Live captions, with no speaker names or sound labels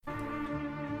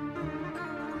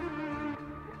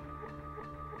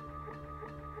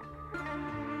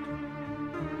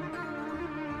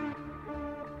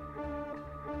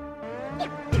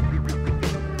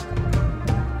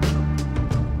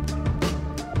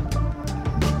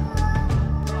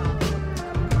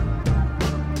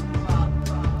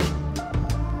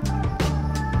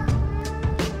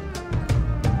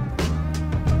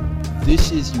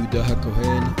is Yehuda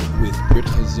HaKohen with Brit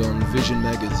Chazon Vision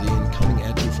Magazine, coming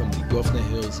at you from the Gofna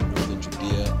Hills in northern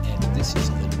Judea, and this is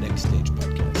the Next Stage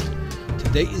podcast.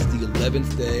 Today is the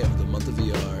 11th day of the month of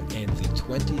Iyar and the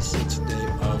 26th day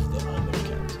of the Omer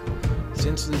count.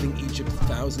 Since leaving Egypt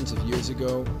thousands of years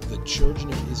ago, the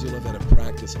children of Israel have had a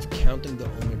practice of counting the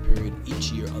Omer period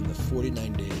each year on the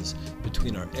 49 days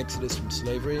between our exodus from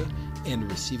slavery and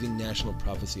receiving national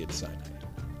prophecy at Sinai.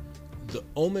 The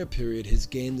Omer period has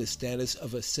gained the status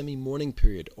of a semi-mourning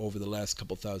period over the last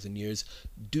couple thousand years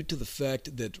due to the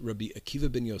fact that Rabbi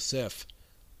Akiva ben Yosef,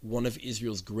 one of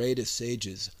Israel's greatest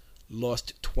sages,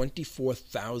 lost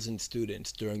 24,000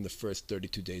 students during the first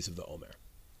 32 days of the Omer.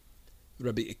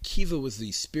 Rabbi Akiva was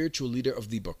the spiritual leader of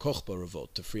the Bar Kokhba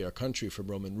revolt to free our country from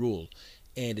Roman rule,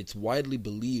 and it's widely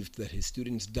believed that his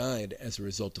students died as a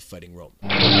result of fighting Rome.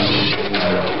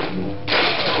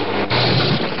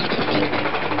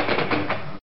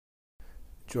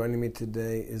 Joining me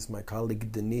today is my colleague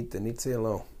Danit. Danit, say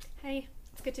hello. Hey,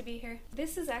 it's good to be here.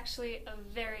 This is actually a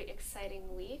very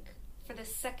exciting week. For the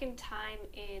second time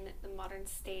in the modern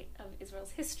state of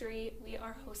Israel's history, we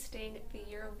are hosting the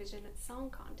Eurovision Song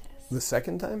Contest. The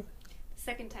second time? The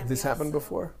second time. This happened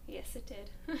before? Yes, it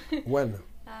did. When?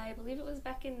 I believe it was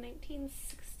back in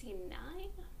 1969.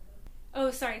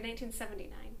 Oh, sorry,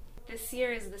 1979. This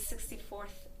year is the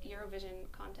 64th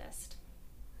Eurovision contest.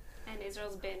 And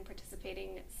Israel's been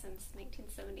participating since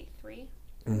 1973.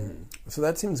 Mm-hmm. So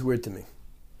that seems weird to me.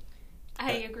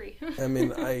 I agree. I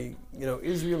mean,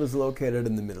 Israel is located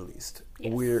in the Middle East.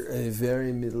 Yes. We're a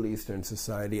very Middle Eastern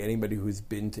society. Anybody who's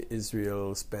been to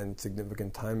Israel, spent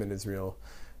significant time in Israel,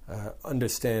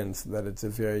 understands that it's a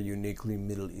very uniquely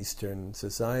Middle Eastern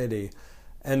society.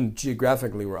 And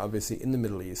geographically, we're obviously in the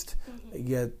Middle East. Mm-hmm.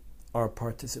 Yet our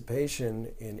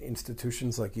participation in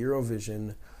institutions like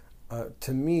Eurovision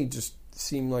to me just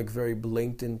seem like very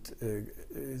blatant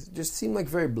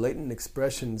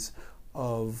expressions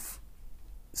of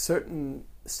certain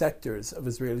sectors of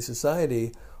Israeli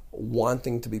society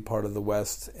wanting to be part of the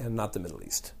West and not the Middle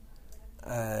East.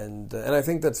 And I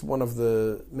think that's one of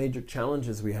the major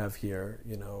challenges we have here,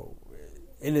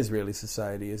 in Israeli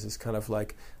society, is this kind of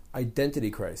like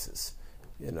identity crisis.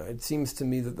 It seems to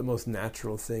me that the most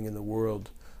natural thing in the world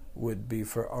would be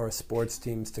for our sports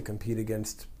teams to compete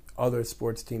against other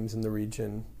sports teams in the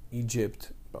region,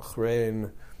 Egypt,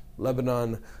 Bahrain,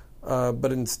 Lebanon,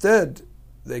 but instead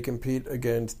they compete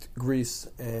against Greece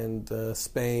and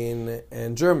Spain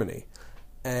and Germany.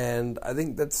 And I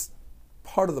think that's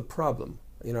part of the problem.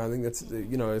 I think that's,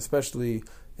 especially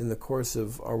in the course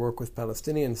of our work with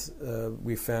Palestinians,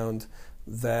 we found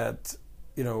that,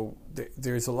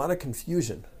 there's a lot of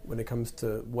confusion when it comes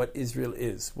to what Israel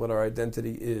is, what our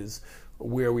identity is,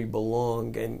 where we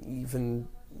belong, and even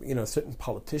certain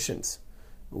politicians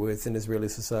within Israeli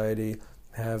society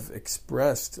have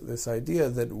expressed this idea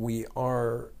that we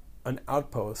are an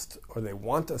outpost, or they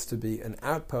want us to be an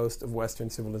outpost of Western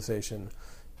civilization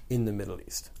in the Middle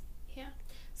East. Yeah.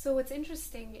 So what's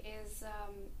interesting is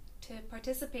to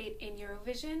participate in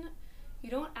Eurovision, you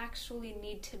don't actually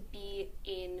need to be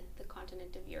in the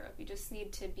continent of Europe. You just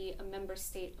need to be a member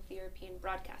state of the European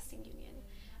Broadcasting Union.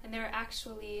 And there are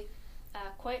actually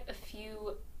quite a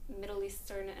few Middle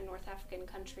Eastern and North African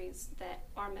countries that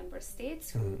are member states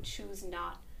who choose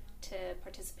not to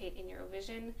participate in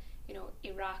Eurovision.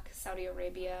 Iraq, Saudi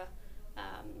Arabia,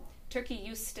 Turkey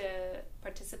used to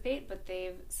participate, but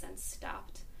they've since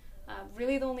stopped.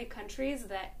 Really the only countries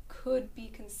that could be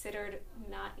considered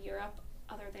not Europe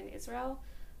other than Israel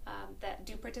that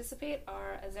do participate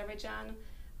are Azerbaijan,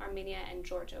 Armenia, and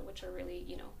Georgia, which are really,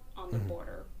 on the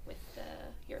border with the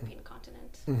European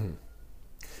continent. Mm-hmm.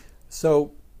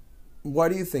 So why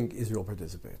do you think Israel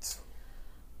participates?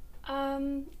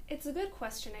 It's a good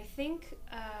question. I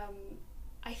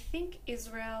think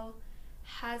Israel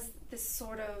has this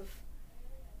sort of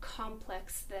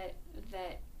complex that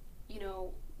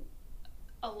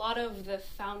a lot of the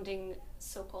founding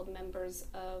so-called members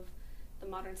of the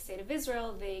modern state of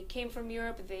Israel, they came from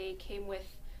Europe. They came with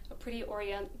a pretty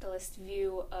Orientalist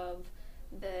view of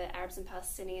the Arabs and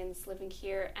Palestinians living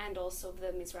here, and also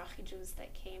the Mizrahi Jews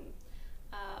that came.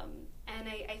 And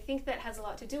I think that has a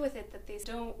lot to do with it, that they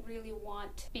don't really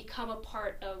want to become a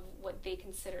part of what they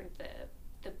considered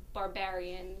the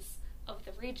barbarians of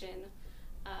the region.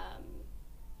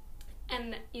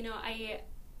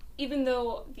 Even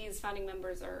though these founding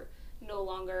members are no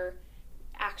longer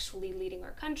actually leading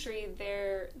our country,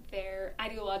 their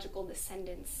ideological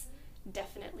descendants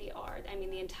definitely are. I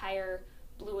mean, the entire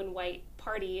blue and white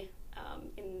party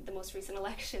in the most recent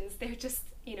elections, they're just,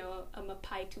 a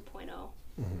Mapai 2.0.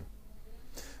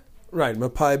 Mm-hmm. Right,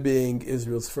 Mapai being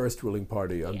Israel's first ruling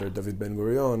party under Yeah. David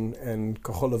Ben-Gurion, and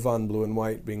Kahol Lavan, blue and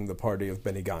white, being the party of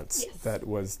Benny Gantz. Yes. That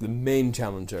was the main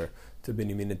challenger to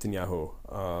Benjamin Netanyahu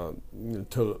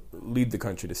to lead the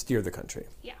country, to steer the country.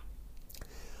 Yeah.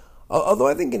 Although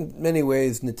I think in many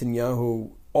ways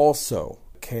Netanyahu also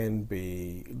can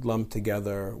be lumped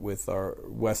together with our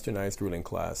westernized ruling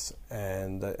class.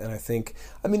 And I think,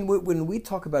 I mean, when we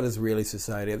talk about Israeli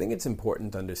society, I think it's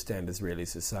important to understand Israeli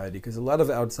society because a lot of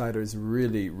outsiders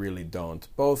really, really don't.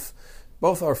 Both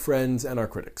our friends and our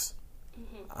critics.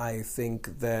 Mm-hmm. I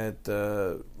think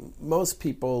that most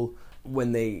people,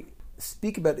 when they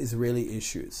speak about Israeli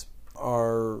issues,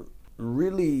 are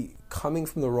really coming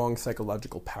from the wrong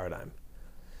psychological paradigm.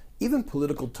 Even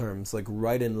political terms like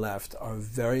right and left are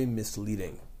very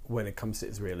misleading when it comes to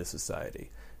Israeli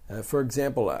society. For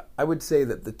example, I would say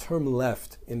that the term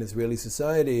left in Israeli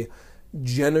society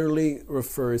generally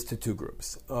refers to two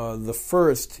groups. The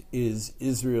first is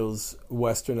Israel's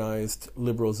westernized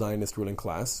liberal Zionist ruling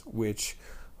class, which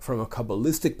from a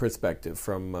Kabbalistic perspective,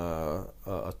 from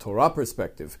a Torah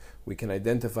perspective, we can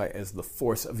identify as the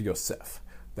force of Yosef,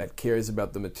 that cares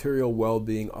about the material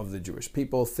well-being of the Jewish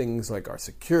people, things like our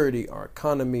security, our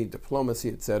economy, diplomacy,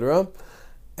 etc.,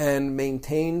 and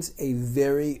maintains a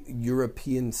very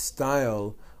European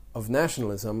style of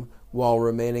nationalism while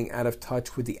remaining out of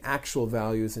touch with the actual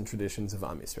values and traditions of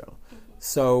Am Yisrael. Mm-hmm.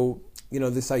 So,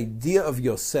 this idea of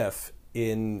Yosef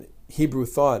in Hebrew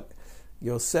thought,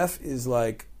 Yosef is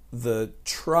like the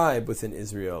tribe within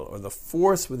Israel or the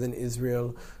force within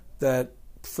Israel that,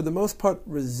 for the most part,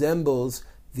 resembles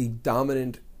the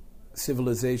dominant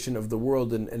civilization of the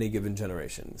world in any given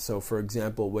generation. So, for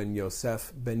example, when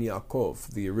Yosef ben Yaakov,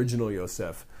 the original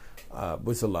Yosef,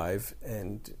 was alive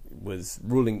and was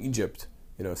ruling Egypt,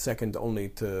 second only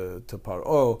to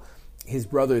Paro, his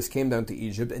brothers came down to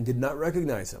Egypt and did not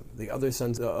recognize him. The other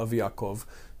sons of Yaakov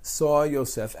saw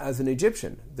Yosef as an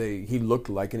Egyptian. He looked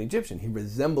like an Egyptian. He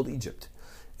resembled Egypt.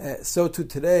 So to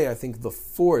today, I think the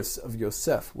force of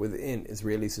Yosef within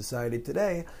Israeli society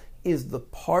today is the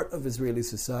part of Israeli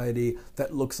society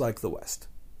that looks like the West,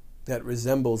 that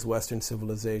resembles Western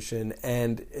civilization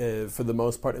and, for the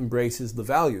most part, embraces the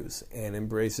values and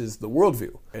embraces the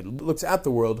worldview. It looks at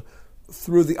the world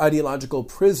through the ideological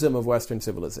prism of Western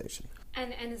civilization.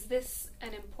 And is this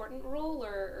an important role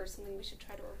or something we should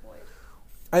try to avoid?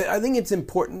 I think it's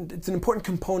important. It's an important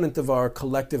component of our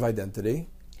collective identity.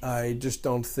 I just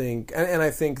don't think, and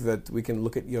I think that we can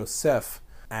look at Yosef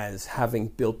as having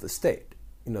built the state.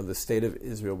 The state of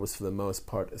Israel was for the most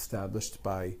part established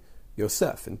by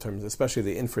Yosef in terms of especially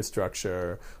the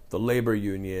infrastructure, the labor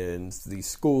unions, the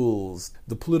schools,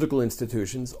 the political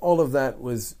institutions. All of that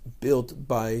was built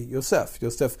by Yosef.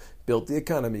 Yosef built the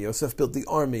economy. Yosef built the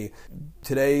army.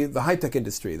 Today, the high-tech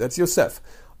industry. That's Yosef.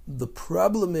 The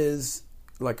problem is,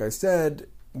 like I said,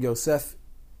 Yosef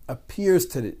appears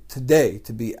today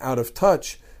to be out of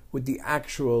touch with the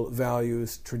actual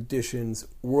values, traditions,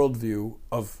 worldview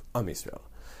of Am Yisrael.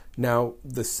 Now,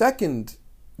 the second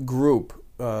group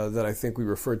that I think we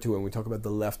refer to when we talk about the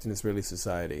left in Israeli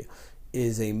society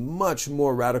is a much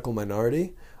more radical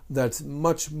minority that's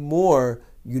much more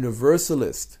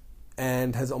universalist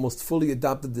and has almost fully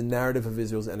adopted the narrative of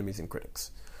Israel's enemies and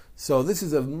critics. So this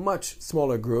is a much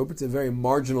smaller group. It's a very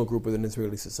marginal group within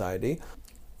Israeli society.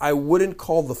 I wouldn't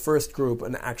call the first group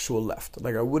an actual left.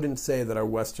 Like, I wouldn't say that our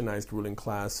westernized ruling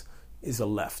class is a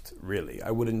left, really. I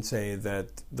wouldn't say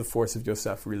that the force of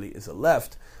Yosef really is a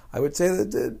left. I would say that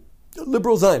the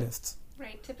liberal Zionists.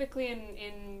 Right. Typically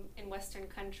in Western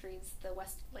countries, the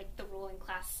ruling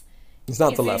class it's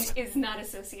not the left. Is not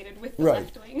associated with the right.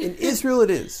 left wing. In Israel it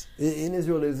is. In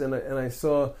Israel it is, and I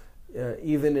saw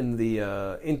even in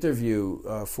the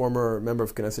interview, former member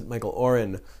of Knesset Michael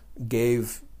Oren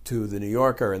gave to the New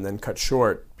Yorker and then cut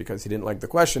short because he didn't like the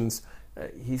questions.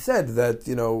 He said that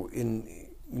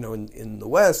in the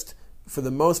West, for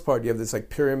the most part, you have this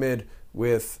pyramid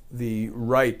with the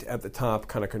right at the top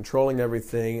kind of controlling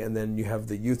everything, and then you have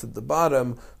the youth at the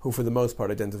bottom who for the most part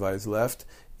identify as left.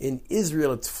 In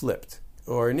Israel it's flipped,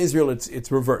 or in Israel it's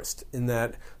reversed, in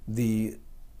that the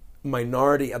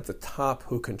minority at the top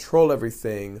who control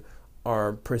everything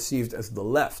are perceived as the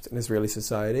left in Israeli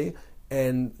society,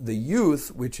 and the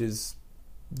youth, which is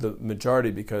the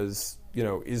majority because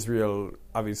Israel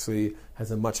obviously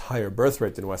has a much higher birth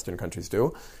rate than Western countries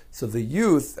do. So the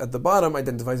youth at the bottom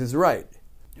identifies as right.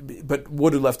 But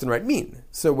what do left and right mean?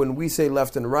 So when we say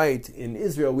left and right in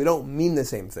Israel, we don't mean the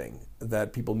same thing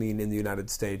that people mean in the United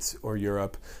States or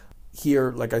Europe.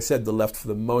 Here, like I said, the left for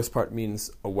the most part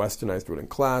means a westernized ruling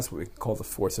class, what we call the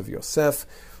force of Yosef,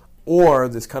 or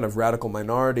this kind of radical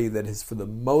minority that is for the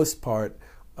most part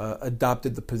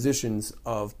adopted the positions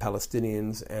of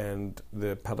Palestinians and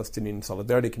the Palestinian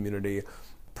Solidarity community,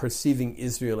 perceiving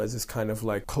Israel as this kind of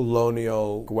like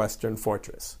colonial Western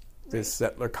fortress, this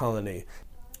settler colony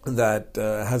that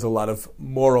has a lot of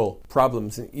moral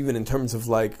problems, even in terms of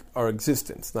like our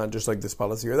existence, not just like this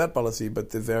policy or that policy,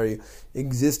 but the very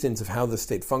existence of how the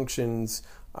state functions,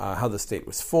 how the state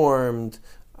was formed,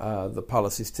 the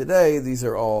policies today. These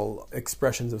are all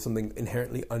expressions of something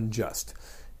inherently unjust.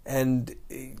 And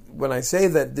when I say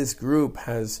that this group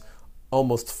has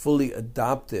almost fully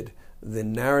adopted the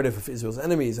narrative of Israel's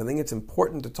enemies, I think it's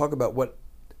important to talk about what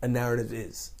a narrative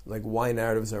is, like why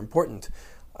narratives are important.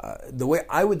 The way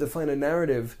I would define a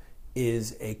narrative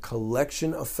is a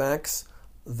collection of facts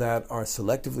that are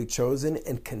selectively chosen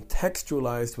and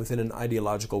contextualized within an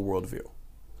ideological worldview.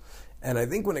 And I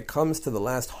think when it comes to the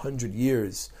last 100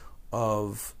 years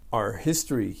of our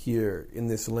history here in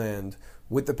this land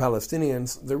with the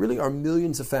Palestinians, there really are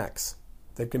millions of facts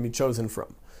that can be chosen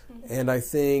from. And I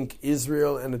think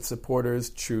Israel and its supporters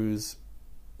choose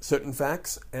certain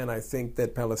facts, and I think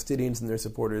that Palestinians and their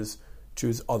supporters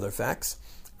choose other facts.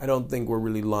 I don't think we're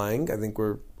really lying. I think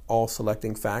we're all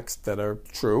selecting facts that are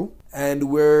true, and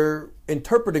we're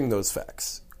interpreting those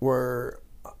facts. We're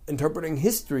interpreting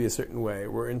history a certain way.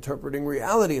 We're interpreting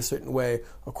reality a certain way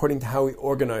according to how we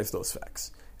organize those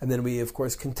facts. And then we, of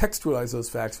course, contextualize those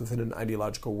facts within an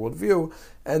ideological worldview,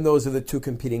 and those are the two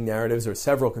competing narratives, or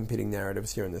several competing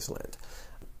narratives here in this land.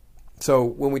 So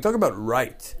when we talk about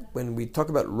when we talk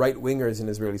about right-wingers in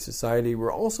Israeli society,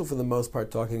 we're also, for the most part,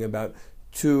 talking about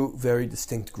two very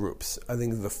distinct groups. I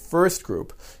think the first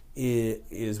group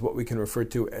is what we can refer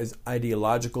to as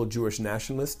ideological Jewish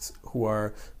nationalists, who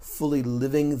are fully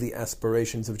living the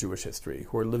aspirations of Jewish history,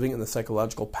 who are living in the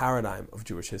psychological paradigm of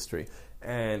Jewish history.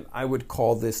 And I would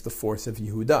call this the force of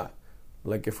Yehuda.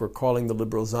 Like if we're calling the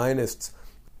liberal Zionists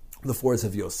the force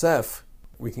of Yosef,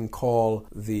 we can call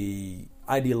the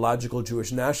ideological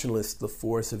Jewish nationalists the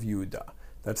force of Yehuda.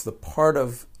 That's the part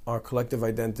of our collective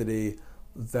identity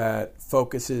that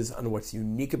focuses on what's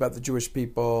unique about the Jewish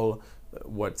people,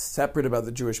 what's separate about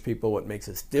the Jewish people, what makes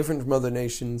us different from other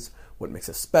nations, what makes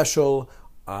us special,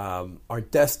 our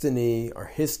destiny, our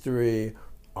history,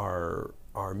 our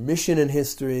mission in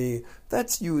history.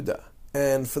 That's Yehuda.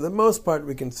 And for the most part,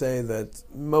 we can say that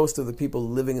most of the people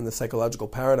living in the psychological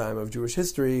paradigm of Jewish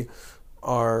history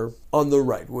are on the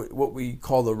right, what we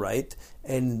call the right.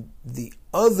 And the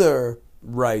other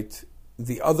right,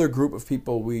 the other group of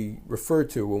people we refer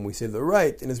to when we say the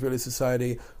right in Israeli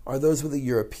society are those with a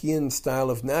European style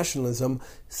of nationalism,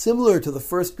 similar to the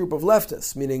first group of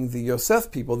leftists, meaning the Yosef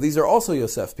people. These are also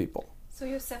Yosef people. So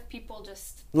Yosef people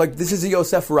just... Like, this is a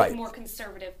Yosef right. More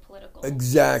conservative political...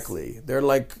 Exactly. They're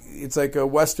like, it's like a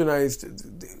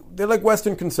westernized... They're like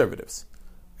Western conservatives.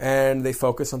 And they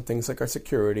focus on things like our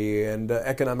security and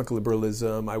economic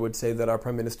liberalism. I would say that our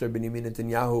Prime Minister Benjamin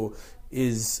Netanyahu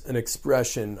is an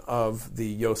expression of the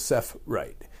Yosef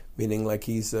right, meaning like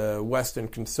he's a Western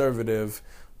conservative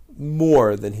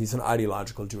more than he's an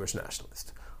ideological Jewish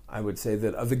nationalist. I would say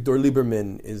that Avigdor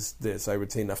Lieberman is this. I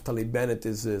would say Naftali Bennett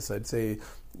is this. I'd say,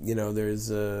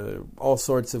 there's all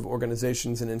sorts of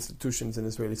organizations and institutions in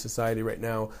Israeli society right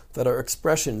now that are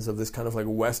expressions of this kind of like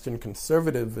Western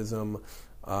conservatism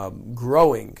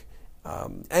growing.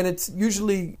 And it's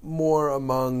usually more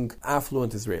among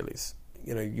affluent Israelis.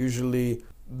 Usually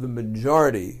the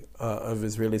majority of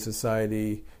Israeli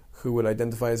society who would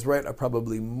identify as right are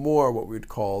probably more what we would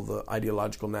call the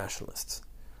ideological nationalists.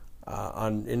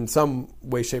 In some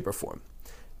way, shape, or form.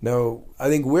 Now, I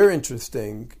think we're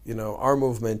interesting, our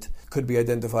movement could be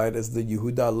identified as the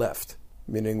Yehuda left,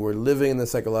 meaning we're living in the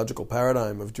psychological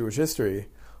paradigm of Jewish history,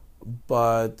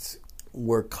 but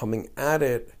we're coming at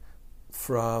it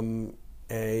from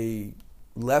a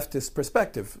leftist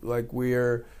perspective. Like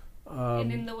we're...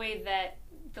 and in the way that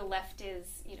the left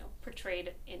is,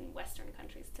 portrayed in Western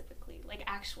countries typically, like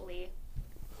actually...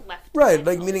 left. Right,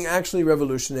 like meaning actually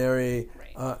revolutionary,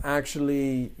 right.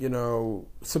 Actually,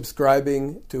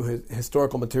 subscribing to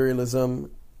historical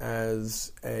materialism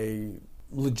as a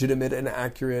legitimate and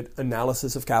accurate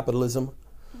analysis of capitalism,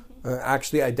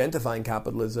 actually identifying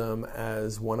capitalism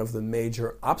as one of the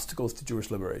major obstacles to Jewish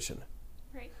liberation.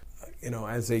 Right.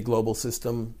 As a global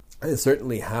system, and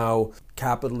certainly how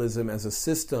capitalism as a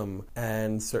system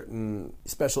and certain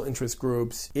special interest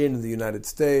groups in the United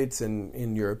States and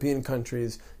in European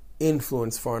countries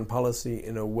influence foreign policy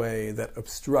in a way that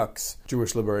obstructs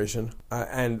Jewish liberation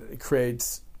and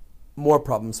creates more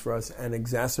problems for us and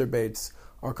exacerbates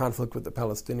our conflict with the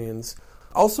Palestinians.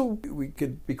 Also, we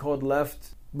could be called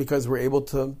left because we're able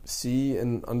to see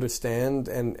and understand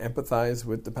and empathize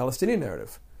with the Palestinian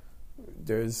narrative.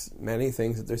 there's many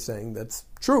things that they're saying that's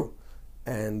true.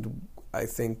 And I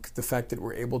think the fact that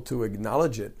we're able to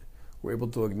acknowledge it, we're able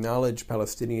to acknowledge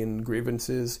Palestinian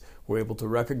grievances, we're able to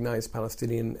recognize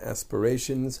Palestinian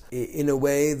aspirations in a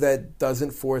way that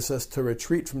doesn't force us to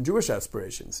retreat from Jewish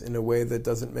aspirations, in a way that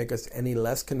doesn't make us any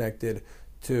less connected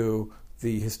to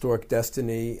the historic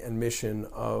destiny and mission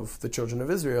of the children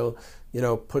of Israel,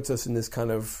 puts us in this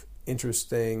kind of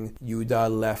interesting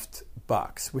Yehuda left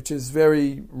box, which is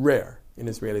very rare in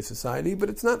Israeli society, but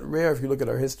it's not rare if you look at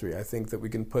our history. I think that we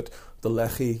can put the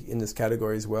Lehi in this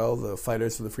category as well, the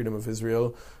fighters for the freedom of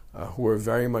Israel, who are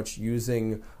very much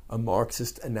using a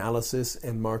Marxist analysis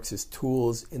and Marxist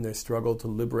tools in their struggle to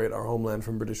liberate our homeland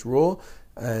from British rule,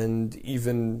 and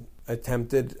even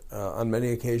attempted on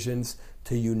many occasions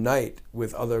to unite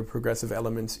with other progressive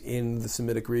elements in the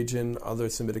Semitic region, other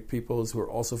Semitic peoples who are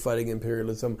also fighting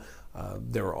imperialism.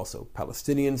 There were also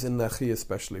Palestinians in Lehi,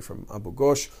 especially from Abu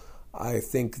Ghosh. I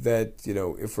think that,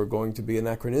 if we're going to be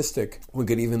anachronistic, we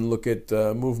could even look at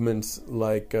movements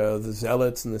like the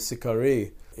Zealots and the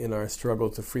Sikari in our struggle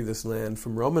to free this land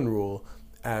from Roman rule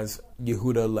as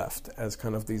Yehuda left, as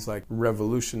kind of these like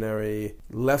revolutionary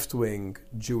left-wing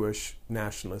Jewish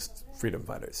nationalist freedom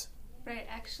fighters. Right.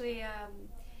 Actually,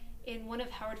 in one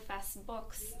of Howard Fast's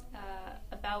books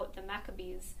about the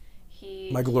Maccabees,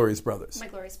 My Glorious Brothers,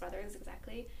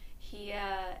 exactly. He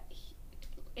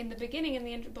in the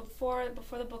beginning, before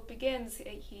the book begins,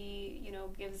 he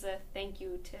gives a thank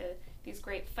you to these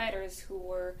great fighters who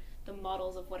were the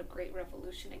models of what a great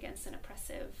revolution against an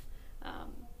oppressive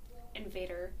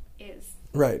invader is.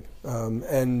 Right,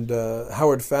 and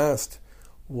Howard Fast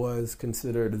was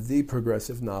considered the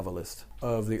progressive novelist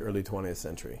of the early 20th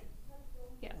century.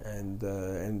 Yeah.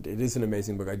 And it is an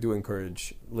amazing book. I do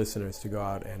encourage listeners to go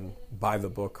out and buy the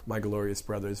book, My Glorious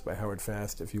Brothers by Howard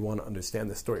Fast, if you want to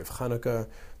understand the story of Hanukkah,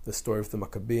 the story of the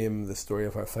Maccabees, the story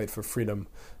of our fight for freedom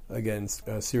against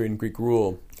Syrian Greek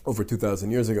rule over 2,000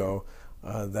 years ago.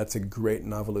 That's a great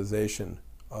novelization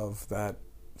of that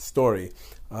story.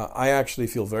 I actually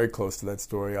feel very close to that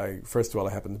story. First of all,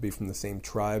 I happen to be from the same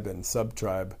tribe and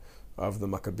sub-tribe of the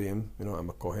Maccabees. I'm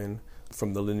a Kohen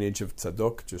from the lineage of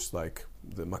Tzadok, just like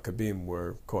the Maccabees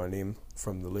were Kohanim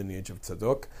from the lineage of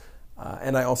Tzadok.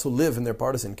 And I also live in their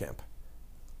partisan camp.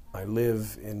 I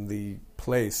live in the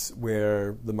place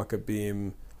where the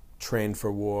Maccabees trained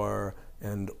for war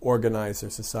and organized their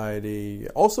society,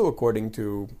 also according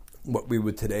to what we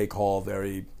would today call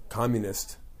very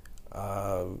communist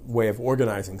way of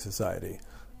organizing society.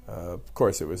 Of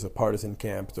course, it was a partisan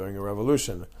camp during a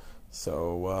revolution,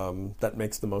 so that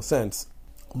makes the most sense.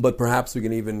 But perhaps we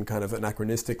can even kind of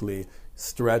anachronistically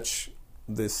stretch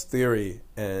this theory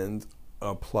and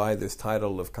apply this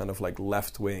title of kind of like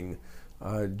left-wing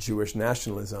Jewish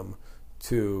nationalism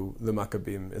to the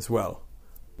Maccabees as well.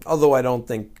 Although I don't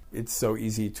think it's so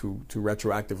easy to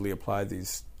retroactively apply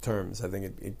these terms. I think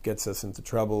it gets us into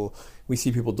trouble. We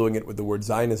see people doing it with the word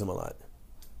Zionism a lot.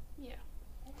 Yeah.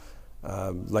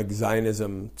 Like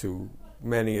Zionism to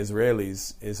many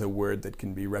Israelis is a word that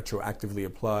can be retroactively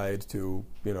applied to,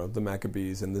 the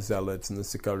Maccabees and the Zealots and the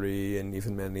Sikari and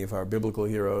even many of our biblical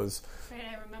heroes. Right.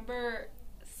 I remember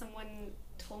someone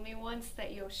told me once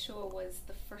that Yoshua was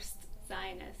the first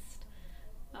Zionist,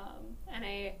 and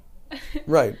I.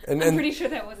 Right, I'm pretty sure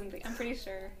that wasn't. I'm pretty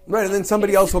sure. Right, and then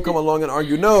somebody else will come along and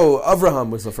argue, no, Avraham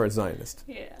was the first Zionist.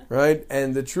 Yeah. Right,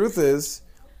 and the truth is,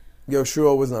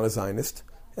 Yoshua was not a Zionist,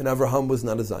 and Avraham was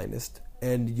not a Zionist,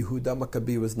 and Yehuda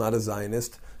Maccabee was not a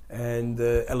Zionist, and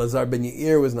Elazar ben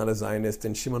Yair was not a Zionist,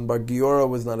 and Shimon bar Giora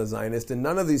was not a Zionist, and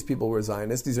none of these people were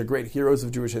Zionists. These are great heroes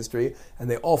of Jewish history,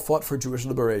 and they all fought for Jewish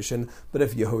liberation. But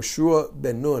if Yehoshua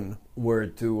ben Nun were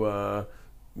to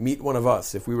meet one of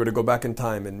us, if we were to go back in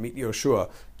time and meet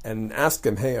Yoshua and ask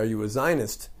him, hey, are you a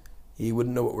Zionist? He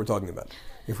wouldn't know what we're talking about.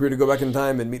 If we were to go back in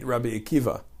time and meet Rabbi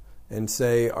Akiva and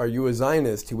say, are you a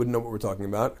Zionist? He wouldn't know what we're talking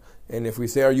about. And if we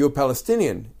say, are you a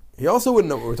Palestinian? He also wouldn't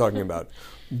know what we're talking about.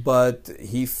 But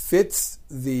he fits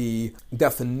the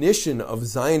definition of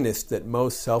Zionist that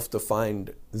most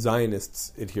self-defined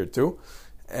Zionists adhere to.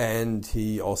 And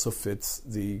he also fits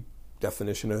the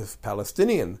definition of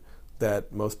Palestinian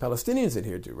that most Palestinians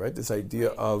adhere to, right? This idea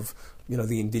of,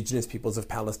 the indigenous peoples of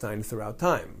Palestine throughout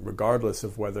time, regardless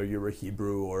of whether you're a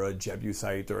Hebrew or a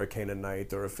Jebusite or a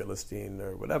Canaanite or a Philistine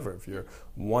or whatever. If you're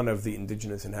one of the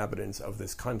indigenous inhabitants of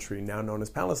this country, now known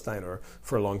as Palestine, or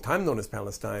for a long time known as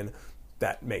Palestine,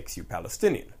 that makes you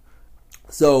Palestinian.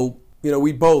 So,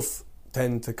 we both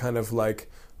tend to kind of like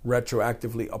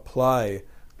retroactively apply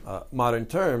modern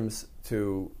terms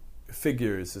to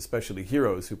figures, especially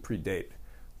heroes who predate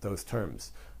those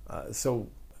terms. So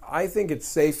I think it's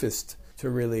safest to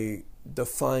really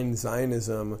define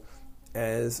Zionism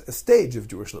as a stage of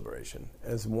Jewish liberation,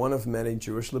 as one of many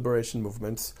Jewish liberation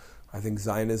movements. I think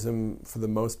Zionism, for the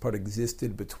most part,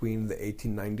 existed between the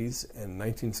 1890s and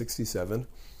 1967.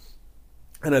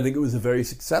 And I think it was a very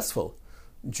successful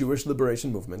Jewish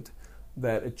liberation movement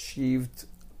that achieved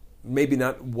maybe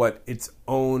not what its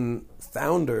own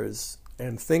founders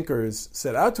and thinkers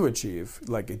set out to achieve,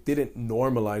 like it didn't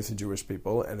normalize the Jewish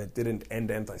people and it didn't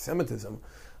end anti-Semitism,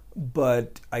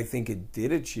 but I think it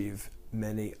did achieve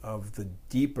many of the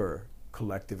deeper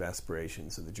collective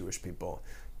aspirations of the Jewish people.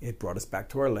 It brought us back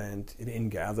to our land. It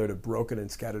ingathered a broken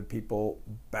and scattered people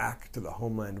back to the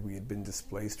homeland we had been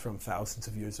displaced from thousands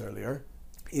of years earlier.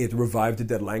 It revived a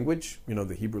dead language,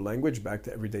 the Hebrew language, back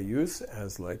to everyday use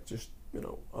as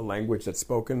a language that's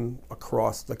spoken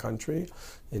across the country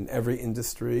in every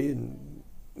industry and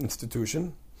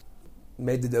institution.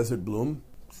 Made the desert bloom.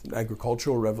 An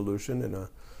agricultural revolution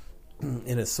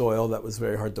in a soil that was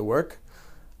very hard to work.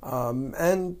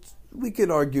 And we could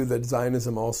argue that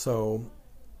Zionism also,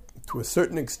 to a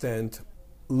certain extent,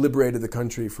 liberated the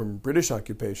country from British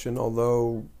occupation,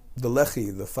 although the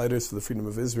Lehi, the Fighters for the Freedom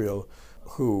of Israel,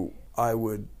 who I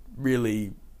would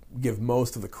really give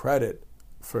most of the credit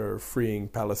for freeing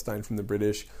Palestine from the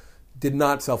British, did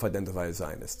not self-identify as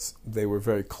Zionists. They were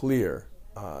very clear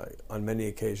on many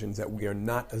occasions that we are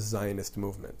not a Zionist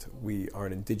movement. We are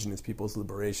an indigenous people's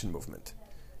liberation movement.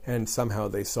 And somehow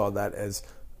they saw that as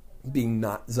being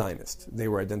not Zionist. They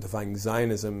were identifying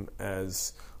Zionism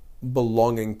as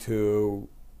belonging to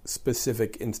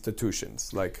specific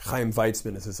institutions, like Chaim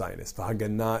Weizmann is a Zionist, the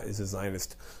Haganah is a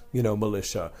Zionist,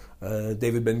 militia,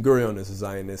 David Ben-Gurion is a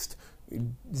Zionist,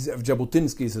 Zev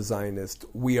Jabotinsky is a Zionist.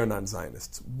 We are not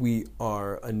Zionists. We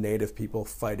are a native people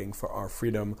fighting for our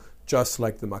freedom, just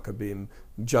like the Maccabim,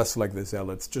 just like the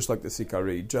Zealots, just like the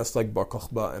Sikari, just like Bar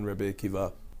Kokhba and Rabbi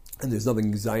Akiva, and there's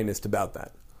nothing Zionist about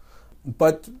that.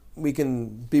 But we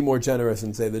can be more generous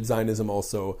and say that Zionism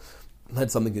also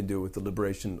had something to do with the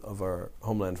liberation of our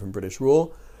homeland from British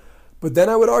rule. But then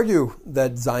I would argue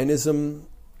that Zionism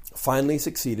finally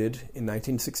succeeded in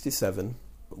 1967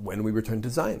 when we returned to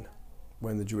Zion,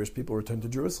 when the Jewish people returned to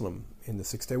Jerusalem in the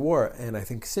Six-Day War. And I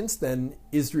think since then,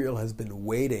 Israel has been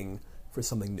waiting for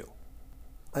something new.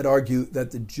 I'd argue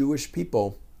that the Jewish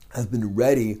people have been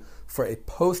ready for a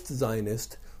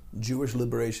post-Zionist Jewish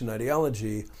liberation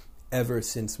ideology ever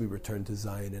since we returned to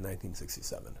Zion in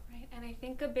 1967. Right, and I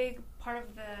think a big part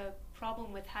of the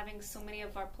problem with having so many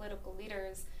of our political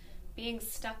leaders being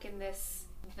stuck in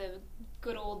the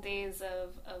good old days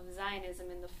of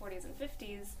Zionism in the 40s and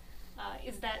 50s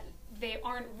is that they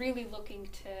aren't really looking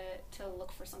to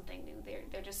look for something new.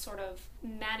 They're just sort of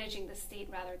managing the state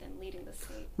rather than leading the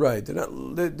state. Right.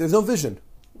 There's no vision.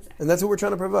 Exactly. And that's what we're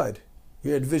trying to provide.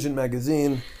 Here at Vision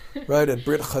Magazine, right, at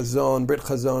Brit Chazon. Brit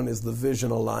Chazon is the Vision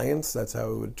Alliance. That's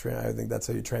how it would I think that's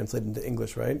how you translate it into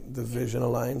English, right? The Vision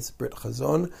Alliance, Brit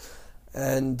Chazon.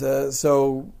 And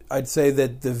so I'd say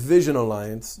that the Vision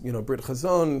Alliance, Brit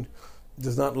Chazon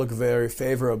does not look very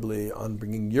favorably on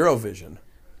bringing Eurovision.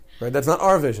 Right? That's not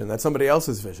our vision. That's somebody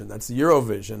else's vision. That's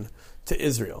Eurovision to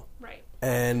Israel. Right.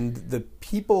 And the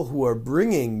people who are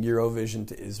bringing Eurovision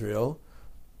to Israel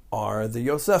are the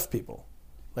Yosef people.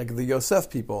 Like the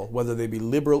Yosef people, whether they be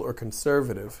liberal or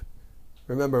conservative.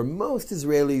 Remember, most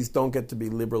Israelis don't get to be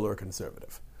liberal or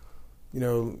conservative.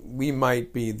 We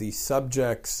might be the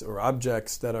subjects or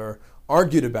objects that are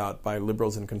argued about by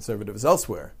liberals and conservatives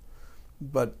elsewhere.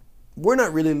 But we're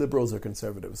not really liberals or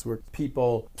conservatives. We're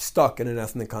people stuck in an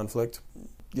ethnic conflict.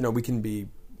 We can be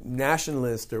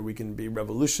nationalist, or we can be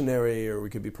revolutionary, or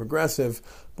we can be progressive,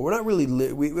 but we're not really.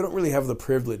 We don't really have the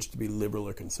privilege to be liberal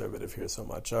or conservative here so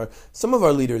much. Some of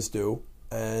our leaders do,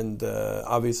 and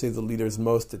obviously the leaders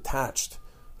most detached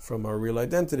from our real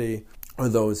identity are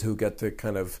those who get to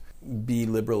kind of be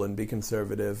liberal and be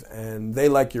conservative, and they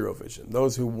like Eurovision.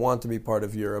 Those who want to be part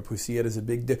of Europe, who see it as a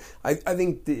big deal. I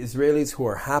think the Israelis who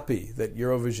are happy that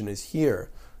Eurovision is here,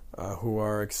 who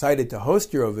are excited to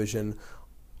host Eurovision,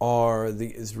 are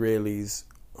the Israelis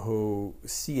who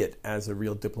see it as a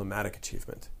real diplomatic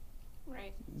achievement.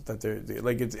 Right. That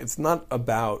it's not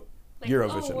about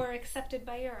Eurovision. Oh, we're accepted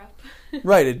by Europe.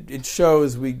 Right. It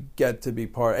shows we get to be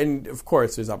part, and of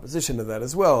course there's opposition to that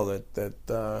as well.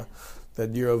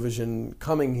 That Eurovision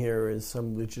coming here is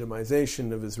some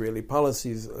legitimization of Israeli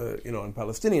policies, on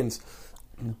Palestinians.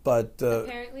 But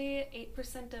apparently,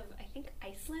 8% of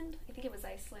Iceland. I think it was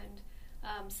Iceland.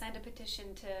 Signed a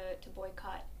petition to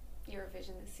boycott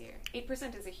Eurovision this year.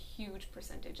 8% is a huge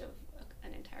percentage of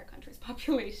an entire country's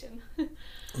population.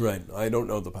 Right. I don't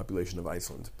know the population of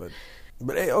Iceland, but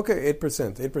But okay,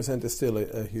 8%. 8% is still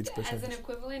a huge As percentage. an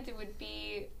equivalent, it would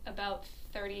be about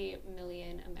 30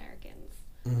 million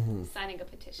Americans signing a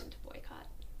petition to boycott.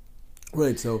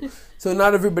 Right, so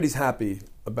not everybody's happy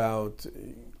about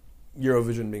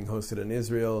Eurovision being hosted in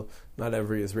Israel. Not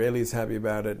every Israeli is happy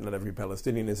about it. Not every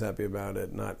Palestinian is happy about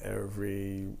it. Not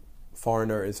every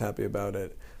foreigner is happy about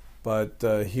it. But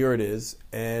here it is,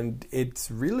 and it's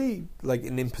really like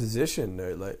an imposition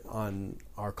on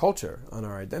our culture, on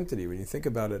our identity. When you think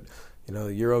about it,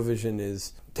 Eurovision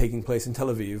is taking place in Tel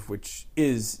Aviv, which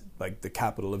is like the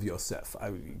capital of Yosef.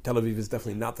 Tel Aviv is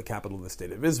definitely not the capital of the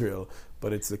state of Israel,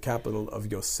 but it's the capital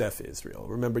of Yosef Israel.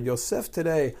 Remember, Yosef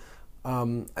today,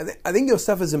 I think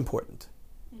Yosef is important.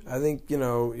 I think,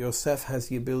 Yosef has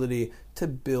the ability to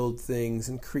build things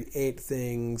and create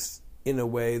things in a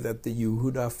way that the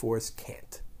Yehuda force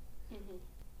can't.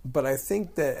 But I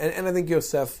think that, and I think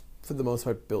Yosef, for the most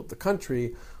part, built the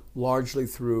country largely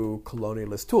through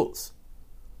colonialist tools.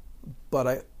 But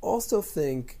I also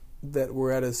think that we're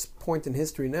at a point in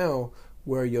history now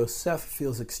where Yosef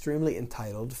feels extremely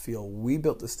entitled, we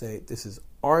built the state, this is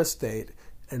our state,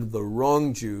 and the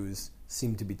wrong Jews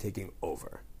seem to be taking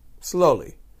over,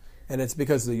 slowly. And it's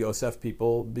because the Yosef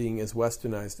people, being as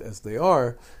westernized as they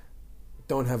are,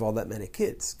 don't have all that many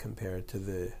kids compared to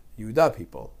the Yehuda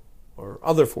people or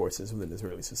other forces within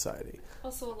Israeli society.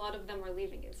 Also, a lot of them are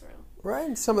leaving Israel.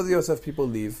 Right, some of the Yosef people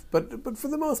leave, but for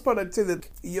the most part, I'd say that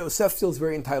Yosef feels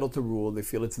very entitled to rule. They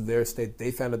feel it's their state.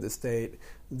 They founded the state.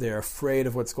 They're afraid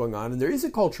of what's going on, and there is a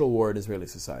cultural war in Israeli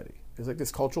society. There's like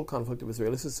this cultural conflict of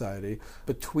Israeli society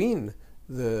between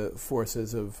the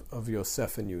forces of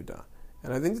Yosef and Yehuda,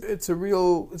 and I think it's a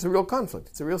real conflict.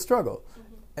 It's a real struggle.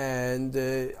 And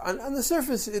on the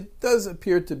surface, it does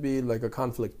appear to be like a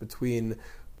conflict between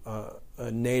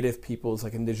native peoples,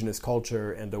 like indigenous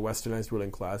culture, and a westernized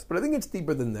ruling class. But I think it's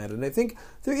deeper than that. And I think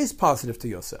there is positive to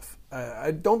Yosef.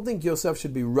 I don't think Yosef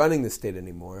should be running the state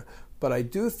anymore, but I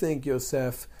do think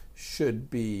Yosef should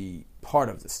be part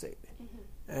of the state.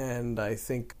 And I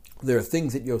think there are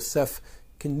things that Yosef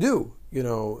can do,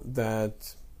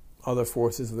 that other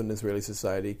forces within Israeli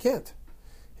society can't.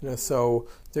 So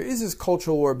there is this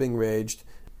cultural war being waged,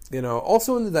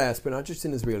 also in the diaspora, not just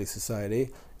in Israeli society.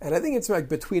 And I think it's like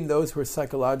between those who are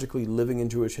psychologically living in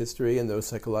Jewish history and those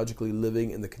psychologically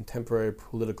living in the contemporary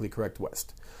politically correct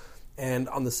West. And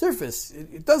on the surface,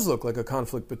 it does look like a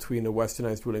conflict between a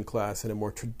westernized ruling class and a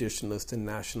more traditionalist and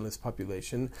nationalist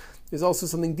population. There's also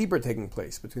something deeper taking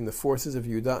place between the forces of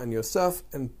Yehuda and Yosef,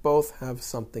 and both have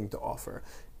something to offer.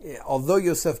 Although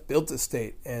Yosef built the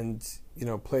state and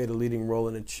played a leading role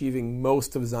in achieving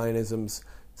most of Zionism's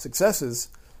successes,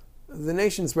 the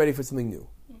nation's ready for something new,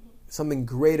 something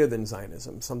greater than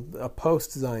Zionism, a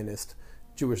post-Zionist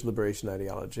Jewish liberation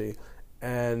ideology.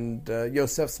 And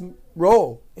Yosef's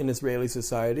role in Israeli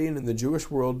society and in the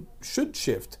Jewish world should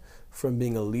shift from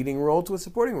being a leading role to a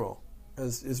supporting role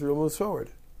as Israel moves forward.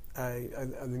 I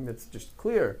think that's just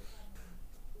clear.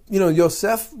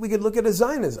 Yosef, we could look at as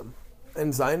Zionism.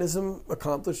 And Zionism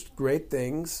accomplished great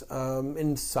things,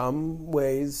 in some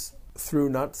ways through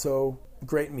not so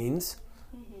great means.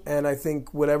 And I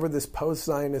think whatever this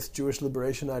post-Zionist Jewish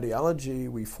liberation ideology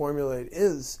we formulate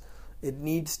is, it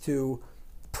needs to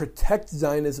protect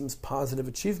Zionism's positive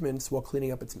achievements while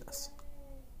cleaning up its mess.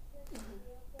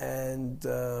 And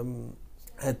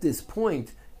at this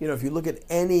point, if you look at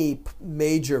any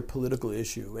major political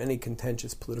issue, any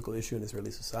contentious political issue in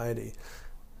Israeli society,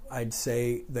 I'd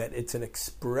say that it's an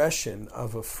expression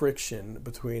of a friction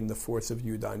between the force of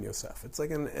Yehuda and Yosef. It's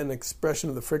like an expression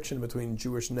of the friction between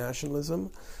Jewish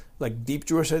nationalism, like deep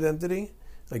Jewish identity,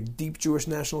 like deep Jewish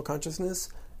national consciousness,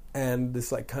 and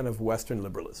this like kind of Western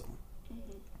liberalism.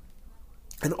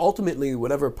 And ultimately,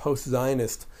 whatever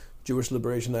post-Zionist Jewish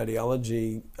liberation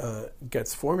ideology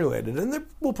gets formulated, and there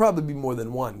will probably be more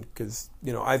than one, because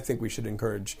I think we should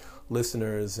encourage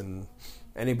listeners and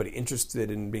anybody interested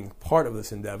in being part of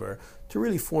this endeavor to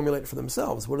really formulate for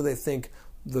themselves. What do they think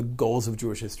the goals of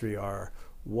Jewish history are?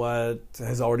 What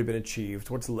has already been achieved?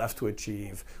 What's left to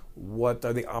achieve? What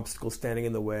are the obstacles standing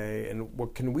in the way? And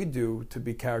what can we do to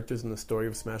be characters in the story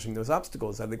of smashing those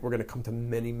obstacles? I think we're going to come to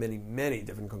many, many, many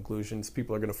different conclusions.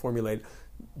 People are going to formulate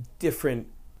different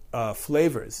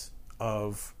flavors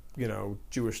of,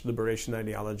 Jewish liberation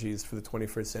ideologies for the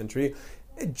 21st century.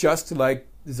 Just like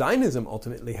Zionism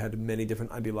ultimately had many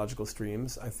different ideological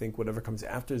streams, I think whatever comes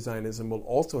after Zionism will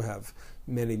also have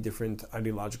many different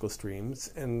ideological streams.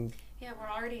 And yeah, we're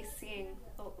already seeing,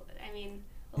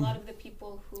 a lot of the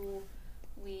people who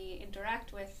we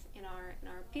interact with in our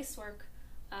piecework,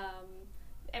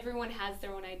 everyone has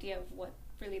their own idea of what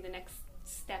really the next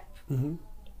step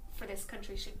for this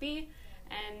country should be.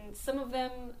 And some of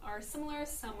them are similar,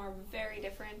 some are very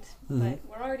different, but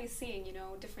we're already seeing,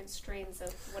 different strains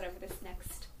of whatever this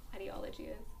next ideology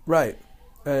is. Right.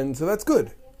 And so that's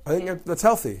good. I think that's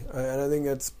healthy, and I think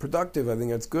that's productive. I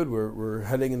think that's good. We're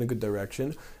heading in a good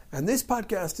direction. And this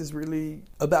podcast is really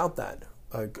about that,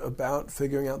 about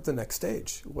figuring out the next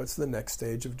stage. What's the next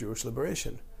stage of Jewish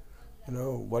liberation?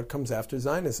 What comes after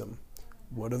Zionism?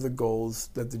 What are the goals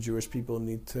that the Jewish people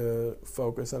need to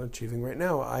focus on achieving right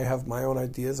now? I have my own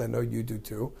ideas. I know you do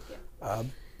too. Yeah.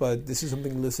 But this is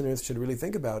something listeners should really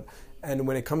think about. And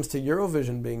when it comes to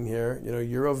Eurovision being here,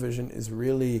 Eurovision is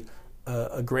really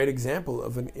a great example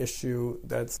of an issue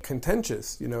that's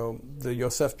contentious. The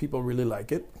Yosef people really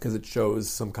like it because it shows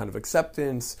some kind of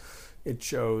acceptance. It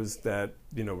shows that,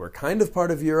 we're kind of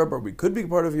part of Europe, or we could be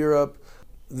part of Europe.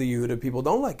 The Yehuda people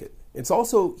don't like it. It's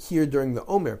also here during the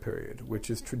Omer period, which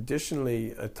is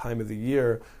traditionally a time of the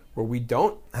year where we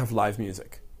don't have live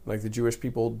music. Like the Jewish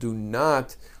people do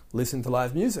not listen to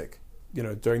live music,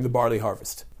 during the barley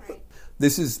harvest. Right.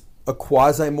 This is a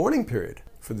quasi-mourning period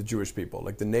for the Jewish people.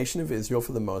 Like the nation of Israel,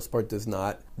 for the most part, does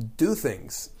not do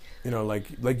things, like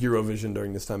Eurovision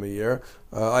during this time of year.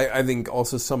 I think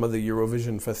also some of the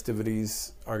Eurovision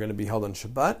festivities are going to be held on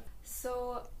Shabbat.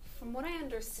 So, from what I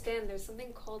understand, there's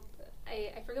something called,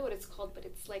 I forget what it's called, but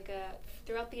it's like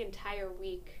throughout the entire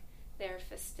week, there are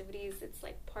festivities. It's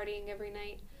like partying every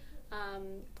night.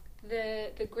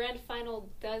 The grand final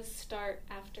does start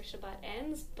after Shabbat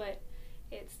ends, but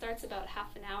it starts about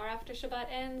half an hour after Shabbat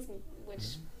ends,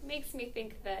 which makes me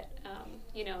think that,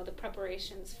 the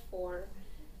preparations for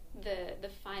the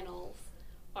finals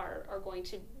are going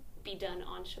to be done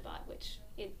on Shabbat, which,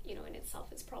 in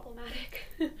itself is problematic.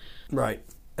 Right.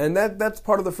 And that's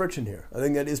part of the friction here. I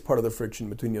think that is part of the friction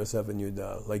between Yosef and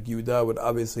Yehuda. Like Yehuda would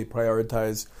obviously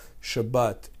prioritize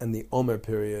Shabbat and the Omer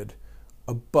period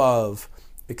above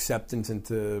acceptance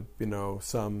into,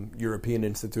 some European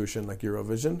institution like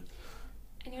Eurovision.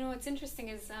 And what's interesting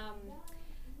is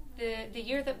the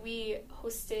year that we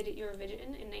hosted Eurovision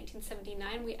in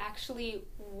 1979, we actually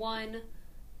won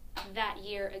that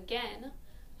year again,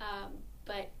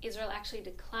 but Israel actually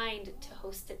declined to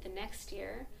host it the next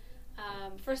year.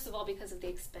 First of all, because of the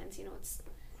expense, it's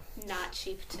not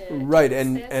cheap to right, to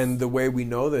host this. And the way we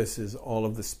know this is all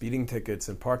of the speeding tickets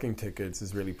and parking tickets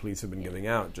Israeli police have been giving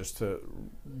out just to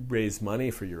raise money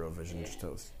for Eurovision. Yeah. Just to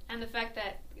host. And the fact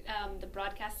that the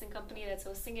broadcasting company that's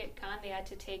hosting it, Khan, they had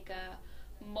to take a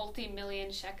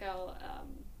multi-million shekel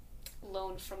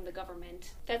loan from the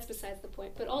government. That's besides the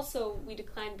point. But also, we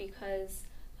declined because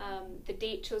the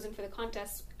date chosen for the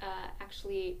contest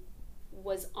actually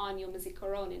was on Yom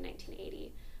HaZikaron in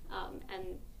 1980.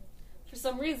 And for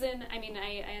some reason,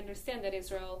 I understand that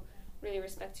Israel really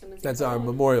respects Yom HaZikaron. That's our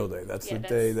Memorial Day. That's the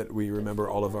day that we remember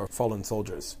all of our fallen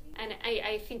soldiers. And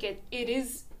I think it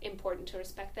is important to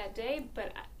respect that day,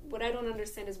 but what I don't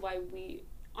understand is why we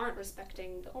aren't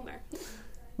respecting the Omer.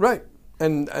 Right.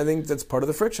 And I think that's part of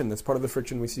the friction. That's part of the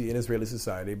friction we see in Israeli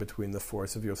society between the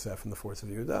force of Yosef and the force of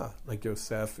Yehuda. Like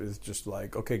Yosef is just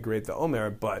like, okay, great, the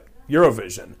Omer, but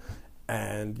Eurovision.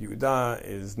 And Yehuda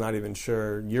is not even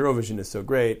sure Eurovision is so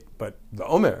great, but the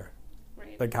Omer.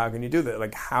 Right. Like, how can you do that?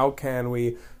 Like, how can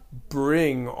we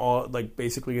bring all, like,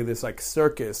 basically this, like,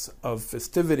 circus of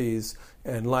festivities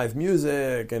and live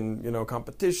music and,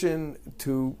 competition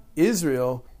to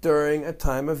Israel during a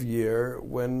time of year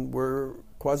when we're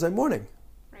quasi-mourning?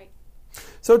 Right.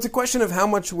 So it's a question of how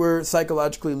much we're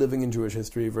psychologically living in Jewish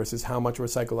history versus how much we're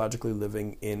psychologically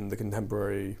living in the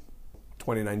contemporary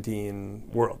 2019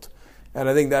 world. And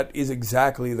I think that is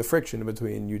exactly the friction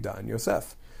between Yehuda and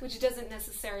Yosef. Which doesn't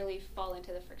necessarily fall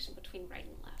into the friction between right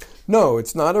and left. No,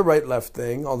 it's not a right-left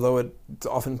thing, although it's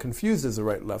often confused as a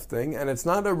right-left thing. And it's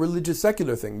not a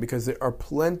religious-secular thing, because there are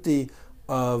plenty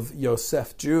of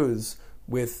Yosef Jews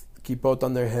with kippot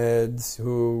on their heads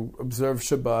who observe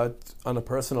Shabbat on a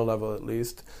personal level at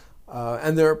least.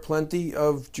 And there are plenty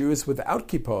of Jews without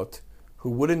kippot who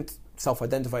wouldn't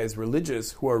self-identify as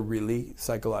religious, who are really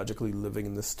psychologically living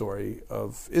in the story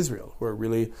of Israel, who are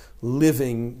really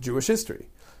living Jewish history.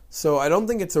 So I don't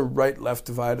think it's a right-left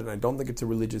divide, and I don't think it's a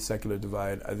religious-secular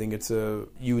divide. I think it's a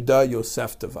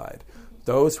Yehuda-Yosef divide.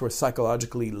 Those who are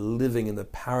psychologically living in the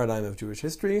paradigm of Jewish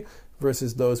history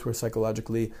versus those who are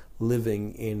psychologically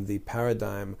living in the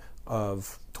paradigm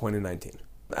of 2019.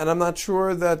 And I'm not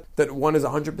sure that one is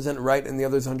 100% right and the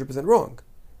other is 100% wrong.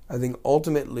 I think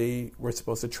ultimately we're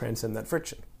supposed to transcend that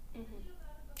friction.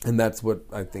 Mm-hmm. And that's what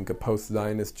I think a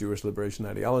post-Zionist Jewish liberation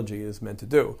ideology is meant to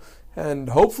do. And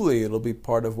hopefully it'll be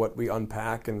part of what we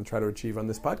unpack and try to achieve on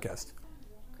this podcast.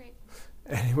 Great.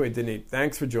 Anyway, Danit,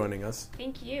 thanks for joining us.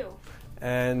 Thank you.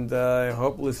 And I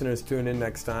hope listeners tune in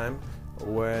next time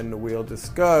when we'll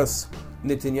discuss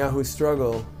Netanyahu's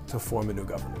struggle to form a new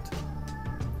government.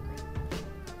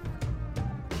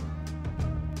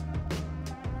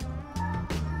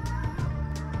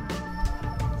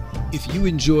 If you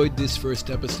enjoyed this first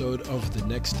episode of The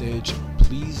Next Stage,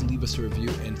 please leave us a review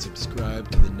and subscribe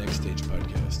to The Next Stage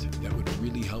podcast. That would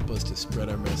really help us to spread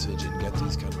our message and get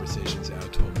these conversations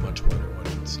out to a much wider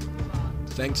audience.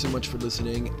 Thanks so much for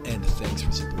listening, and thanks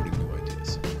for supporting the White